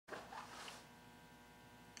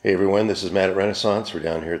Hey everyone, this is Matt at Renaissance. We're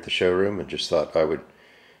down here at the showroom and just thought I would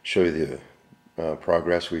show you the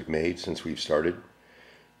progress we've made since we've started.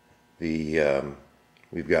 We've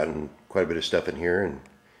gotten quite a bit of stuff in here and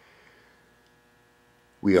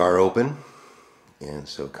we are open, and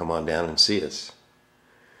so come on down and see us.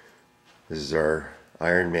 This is our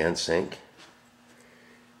Iron Man sink,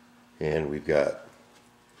 and we've got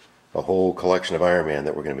a whole collection of Iron Man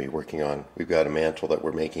that we're going to be working on. We've got a mantle that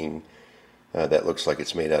we're making that looks like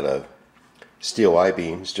it's made out of steel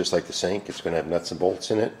I-beams, just like the sink. It's going to have nuts and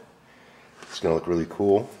bolts in it. It's going to look really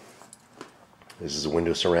cool. This is a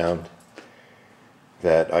window surround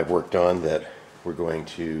that I've worked on that we're going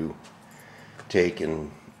to take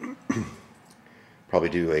and probably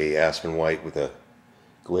do a aspen white with a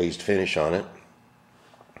glazed finish on it.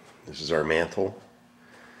 This is our mantle.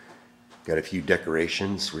 Got a few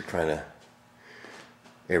decorations. We're trying to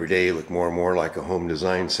every day look more and more like a home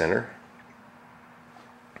design center.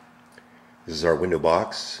 This is our window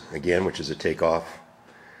box, again, which is a takeoff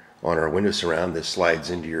on our window surround. This slides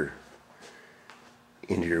into your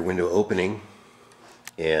window opening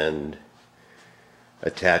and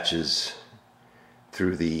attaches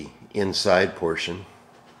through the inside portion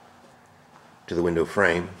to the window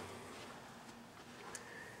frame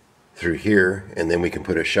through here, and then we can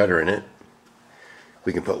put a shutter in it.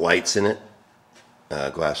 We can put lights in it,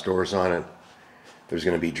 glass doors on it. There's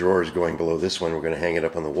going to be drawers going below this one. We're going to hang it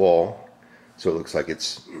up on the wall so it looks like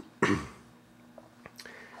it's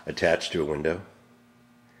attached to a window.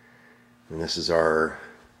 And this is our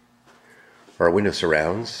window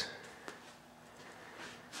surrounds.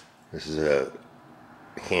 This is a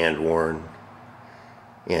hand-worn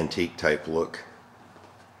antique type look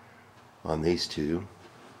on these two.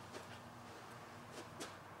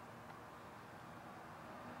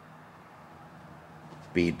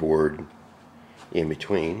 Beadboard in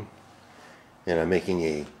between. And I'm making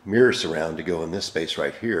a mirror surround to go in this space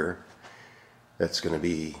right here. That's going to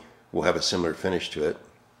be, we'll have a similar finish to it.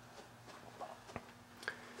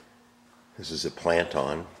 This is a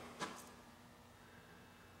plant-on.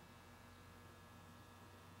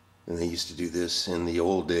 And they used to do this in the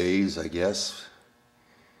old days, I guess,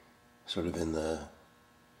 sort of in the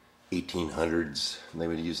 1800s. They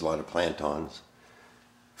would use a lot of plant-ons.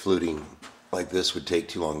 Fluting like this would take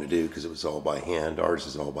too long to do because it was all by hand. Ours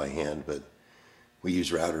is all by hand, but we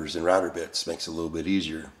use routers and router bits. Makes it a little bit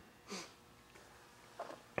easier.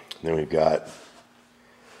 And then we've got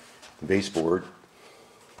the baseboard.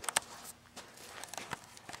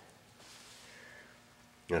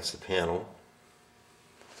 That's the panel.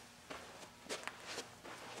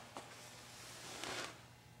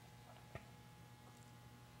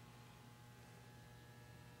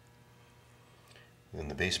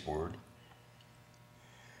 And the baseboard.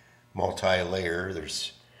 Multi-layer.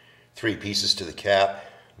 There's 3 pieces to the cap,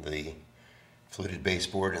 the fluted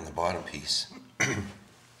baseboard, and the bottom piece.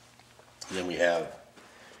 Then we have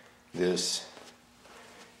this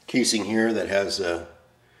casing here that has a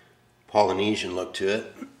Polynesian look to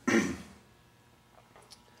it.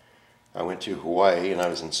 I went to Hawaii and I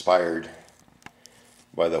was inspired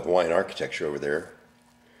by the Hawaiian architecture over there.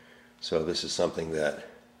 So this is something that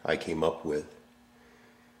I came up with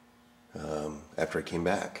after I came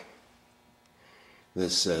back.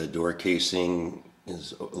 This door casing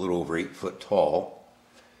is a little over 8 foot tall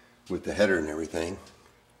with the header and everything.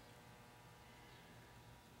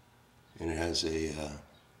 And it has a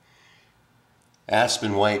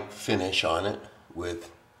aspen white finish on it with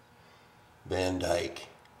Van Dyke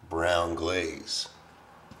brown glaze.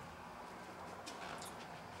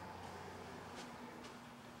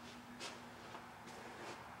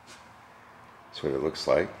 That's what it looks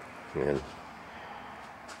like. And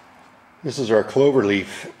this is our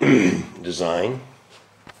cloverleaf design.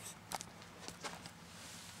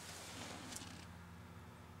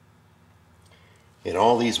 And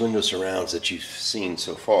all these window surrounds that you've seen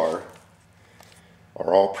so far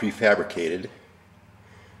are all prefabricated,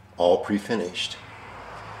 all pre-finished,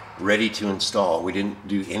 ready to install. We didn't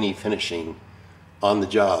do any finishing on the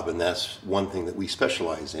job, and that's one thing that we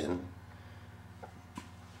specialize in.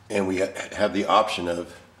 And we have the option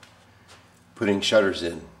of putting shutters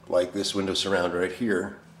in, like this window surround right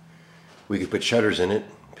here. We could put shutters in it,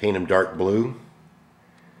 paint them dark blue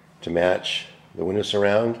to match the window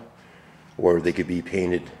surround, or they could be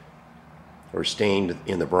painted or stained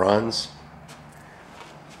in the bronze,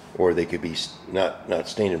 or they could be not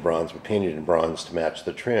stained in bronze but painted in bronze to match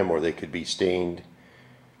the trim, or they could be stained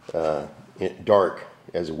dark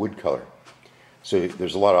as a wood color. So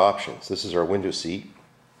there's a lot of options. This is our window seat.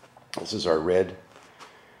 This is our red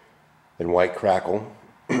and white crackle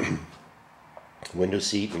window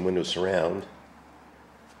seat and window surround.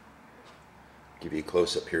 give you a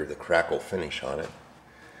close-up here of the crackle finish on it.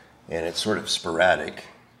 And it's sort of sporadic.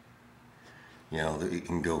 You know, it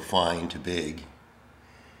can go fine to big,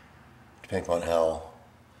 depending on how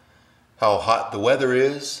hot the weather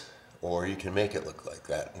is, or you can make it look like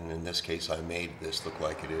that. And in this case, I made this look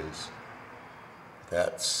like it is.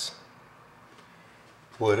 That's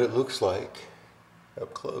what it looks like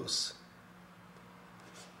up close.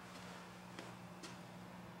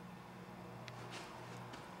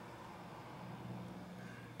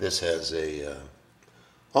 This has a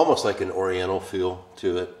almost like an oriental feel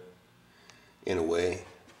to it, in a way.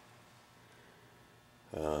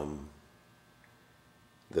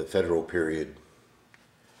 The Federal period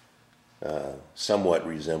somewhat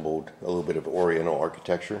resembled a little bit of oriental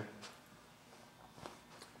architecture,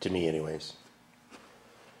 to me anyways.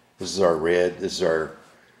 This is our red. This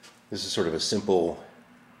is sort of a simple,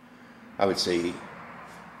 I would say,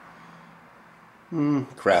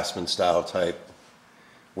 craftsman style type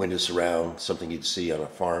window surround, something you'd see on a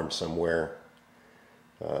farm somewhere.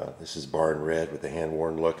 This is barn red with a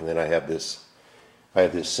hand-worn look, and then I have this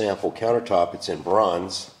sample countertop. It's in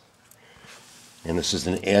bronze, and this is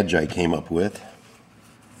an edge I came up with.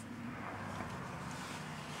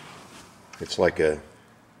 It's like a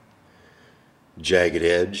jagged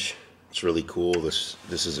edge. It's really cool. This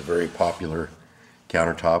is a very popular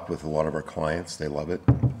countertop with a lot of our clients. They love it.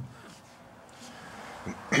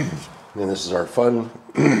 And this is our fun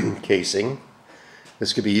casing.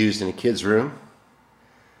 This could be used in a kid's room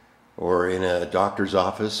or in a doctor's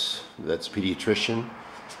office that's a pediatrician,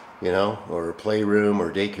 you know, or a playroom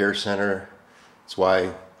or daycare center. That's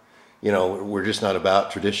why, you know, we're just not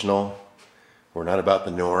about traditional. We're not about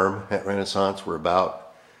the norm at Renaissance. We're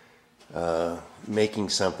about making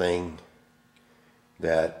something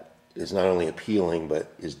that is not only appealing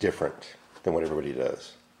but is different than what everybody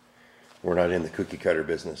does. We're not in the cookie cutter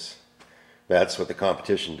business. That's what the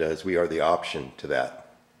competition does. We are the option to that.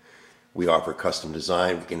 We offer custom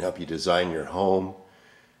design. We can help you design your home.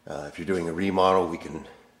 If you're doing a remodel, we can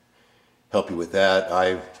help you with that.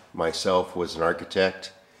 I myself was an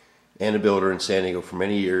architect and a builder in San Diego for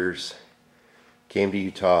many years. Came to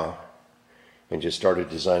Utah and just started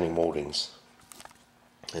designing moldings.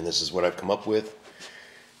 And this is what I've come up with.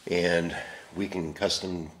 And we can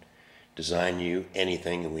custom design you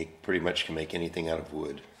anything, and we pretty much can make anything out of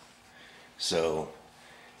wood. So,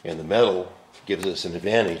 and the metal gives us an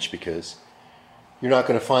advantage because you're not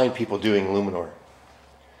going to find people doing Luminor.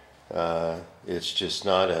 It's just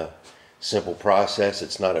not a simple process.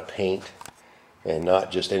 It's not a paint, and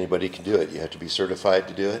not just anybody can do it. You have to be certified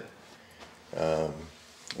to do it,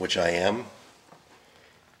 which I am,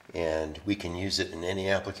 and we can use it in any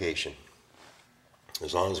application.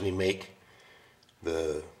 As long as we make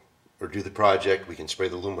or do the project, we can spray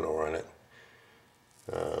the Luminor on it.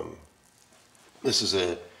 This is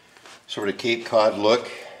a sort of Cape Cod look,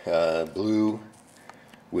 blue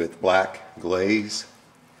with black glaze,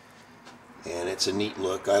 and it's a neat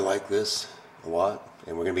look. I like this a lot,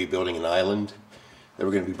 and we're going to be building an island that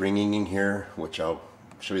we're going to be bringing in here, which I'll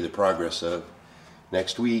show you the progress of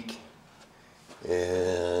next week.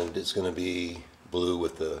 And it's going to be blue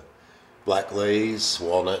with the black glaze,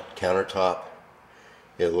 walnut countertop.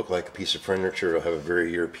 It'll look like a piece of furniture. It'll have a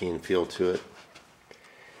very European feel to it.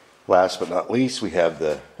 Last but not least, we have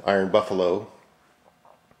the Iron Buffalo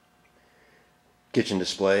kitchen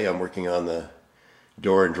display. I'm working on the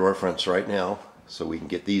door and drawer fronts right now, so we can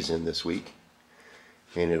get these in this week,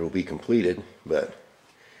 and it'll be completed. But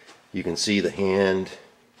you can see the hand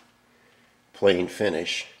plain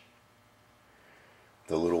finish,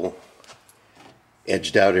 the little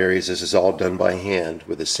edged out areas. This is all done by hand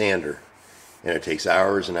with a sander, and it takes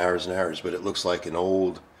hours and hours and hours, but it looks like an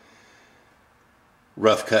old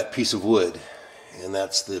rough cut piece of wood. And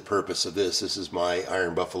that's the purpose of this. This is my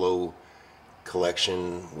Iron Buffalo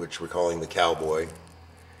collection, which we're calling the Cowboy,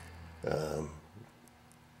 and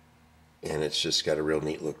it's just got a real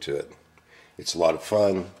neat look to it. It's a lot of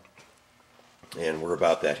fun, and we're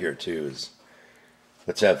about that here too. Is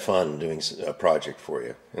let's have fun doing a project for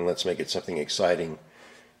you, and let's make it something exciting,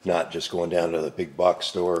 not just going down to the big box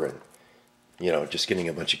store and, you know, just getting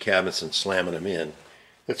a bunch of cabinets and slamming them in.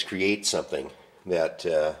 Let's create something that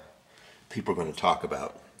people are going to talk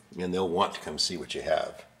about, and they'll want to come see what you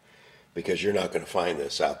have, because you're not going to find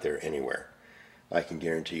this out there anywhere. I can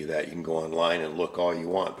guarantee you that. You can go online and look all you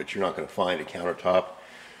want, but you're not going to find a countertop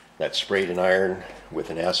that's sprayed in iron with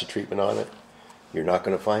an acid treatment on it. You're not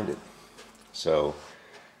going to find it. So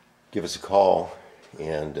give us a call,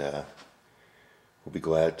 and we'll be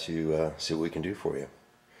glad to see what we can do for you.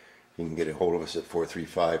 You can get a hold of us at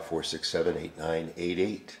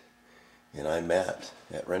 435-467-8988. And I'm Matt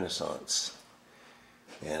at Renaissance.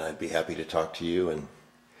 and I'd be happy to talk to you. And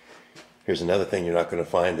here's another thing you're not going to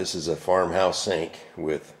find. This is a farmhouse sink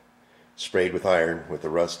with sprayed with iron with a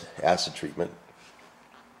rust acid treatment,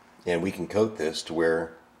 and we can coat this to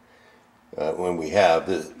where when we have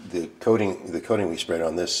the coating we sprayed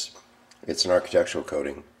on this, it's an architectural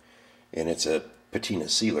coating, and it's a patina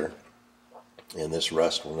sealer, and this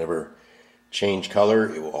rust will never change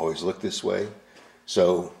color. It will always look this way.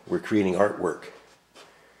 So we're creating artwork.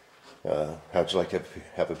 How'd you like to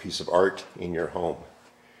have a piece of art in your home?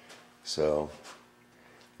 So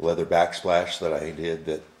leather backsplash that I did,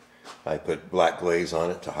 that I put black glaze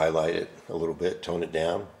on it to highlight it a little bit, tone it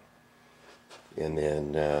down. And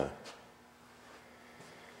then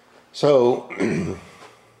so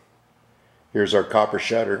here's our copper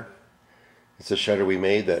shutter. It's a shutter we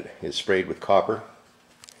made that is sprayed with copper,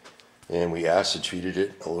 and we acid treated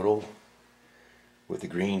it a little with the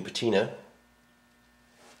green patina.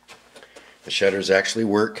 The shutters actually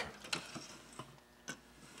work,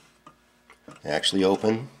 actually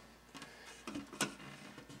open.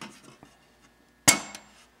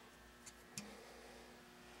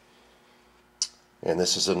 And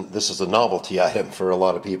this is a novelty item for a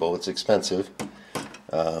lot of people. It's expensive,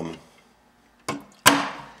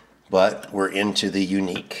 but we're into the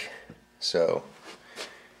unique. So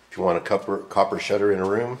if you want a copper shutter in a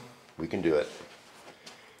room, we can do it.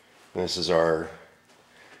 And this is our,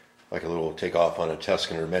 like a little takeoff on a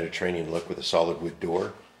Tuscan or Mediterranean look with a solid wood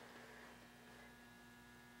door.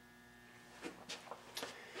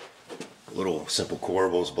 Little simple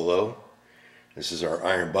corbels below. This is our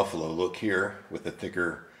iron buffalo look here with a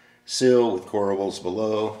thicker sill with corbels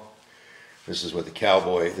below. This is what the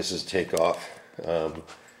cowboy, this is a takeoff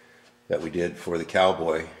that we did for the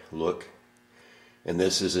cowboy look. And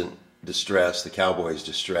this isn't distressed, the cowboy is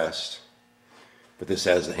distressed. But this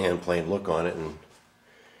has the hand plane look on it, and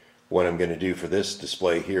what I'm going to do for this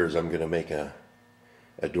display here is I'm going to make a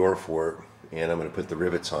door for it, and I'm going to put the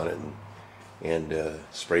rivets on it and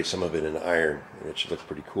spray some of it in iron, and it should look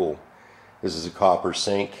pretty cool. This is a copper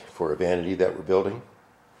sink for a vanity that we're building.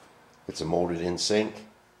 It's a molded in sink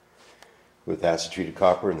with acid treated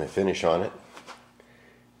copper and the finish on it.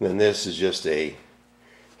 And then this is just a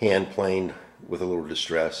hand planed with a little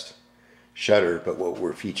distressed shutter, but what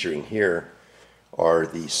we're featuring here are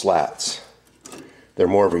the slats. They're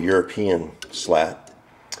more of a European slat.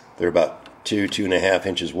 They're about 2.5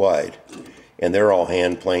 inches wide, and they're all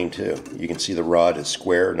hand planed too. You can see the rod is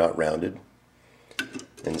square, not rounded,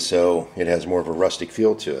 and so it has more of a rustic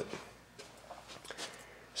feel to it.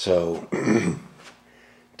 So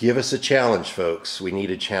give us a challenge, folks. We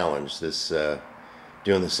need a challenge. This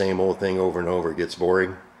doing the same old thing over and over gets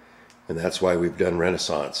boring, and that's why we've done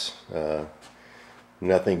Renaissance.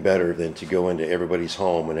 Nothing better than to go into everybody's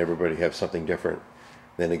home and everybody have something different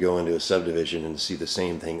than to go into a subdivision and see the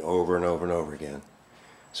same thing over and over and over again.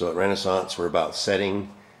 So at Renaissance, we're about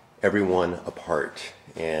setting everyone apart,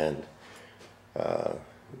 and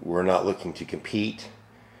we're not looking to compete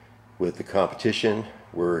with the competition.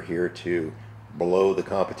 We're here to blow the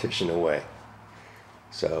competition away.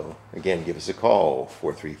 So again, give us a call,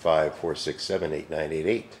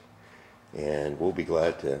 435-467-8988, and we'll be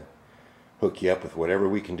glad to hook you up with whatever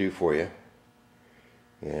we can do for you.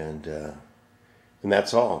 And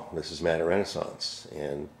that's all. This is Matt at Renaissance,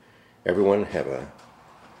 and everyone have a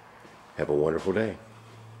wonderful day.